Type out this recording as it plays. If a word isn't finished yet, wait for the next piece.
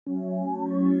I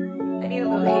need a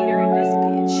little hater in this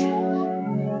bitch.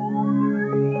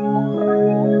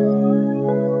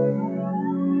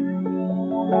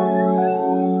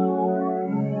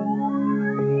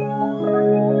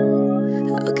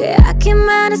 Okay, I came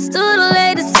out and stood the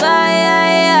latest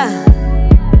fire,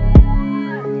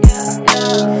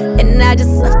 and I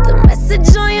just left a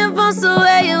message on your phone, so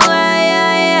where you are,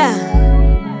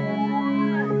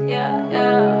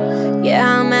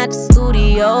 yeah, I'm at the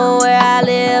studio where I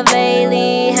live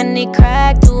lately. Honey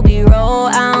crack, doobie roll.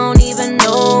 I don't even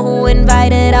know who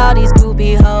invited all these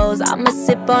groupie hoes. I'ma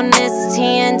sip on this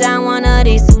tea and down one of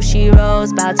these sushi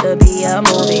rolls. About to be a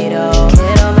movie though.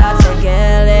 Kiddo about to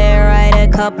get lit. Write a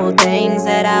couple things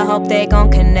that I hope they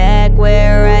gon' connect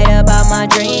with. Write about my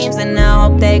dreams and I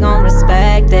hope they gon'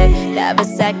 respect it. Never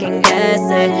second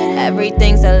guess it.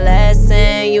 Everything's a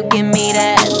lesson. You give me the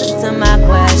answers to my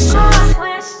questions.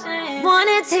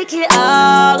 Wanna take it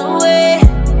all away.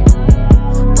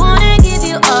 Wanna give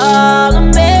you all of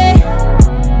me.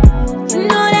 You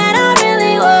know that I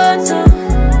really want to.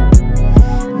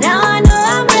 Now I know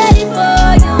I'm ready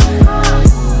for you.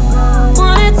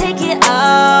 Wanna take it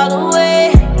all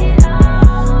away.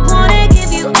 Wanna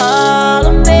give you all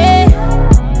of me.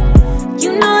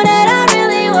 You know that I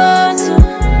really want to.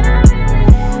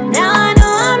 Now I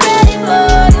know I'm ready for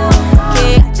you.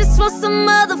 Okay, I just want some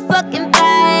motherfucking fire.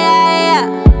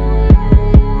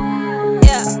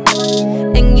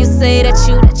 And you say that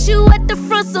you at the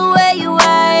front, so where you are,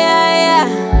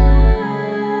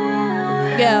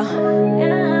 yeah.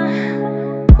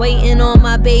 Waiting on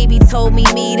my baby, told me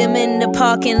meet him in the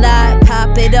parking lot.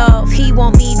 Pop it off, he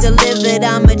want me delivered,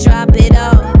 I'ma drop it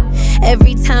off.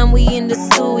 Every time we in the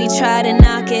stool, we try to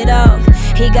knock it off.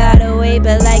 He got away,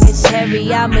 but like a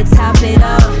cherry, I'ma top it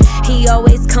off. He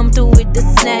always come through with the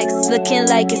snacks, looking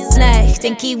like a snack.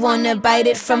 Think he wanna bite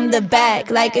it from the back,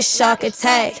 like a shark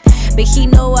attack. But he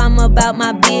know I'm about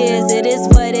my biz, it is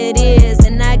what it is.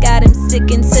 And I got him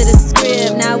sticking to the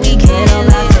script, now we get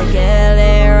it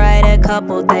together. Write a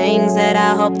couple things that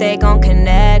I hope they gon'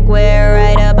 connect with.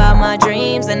 Write about my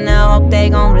dreams and I hope they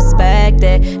gon' respect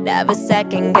it. Never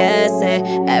second guess it,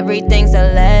 everything's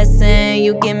a lesson.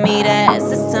 You give me the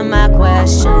answers to my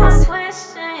questions.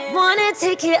 Wanna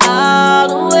take it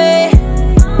all away.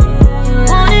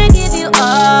 Wanna give you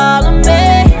all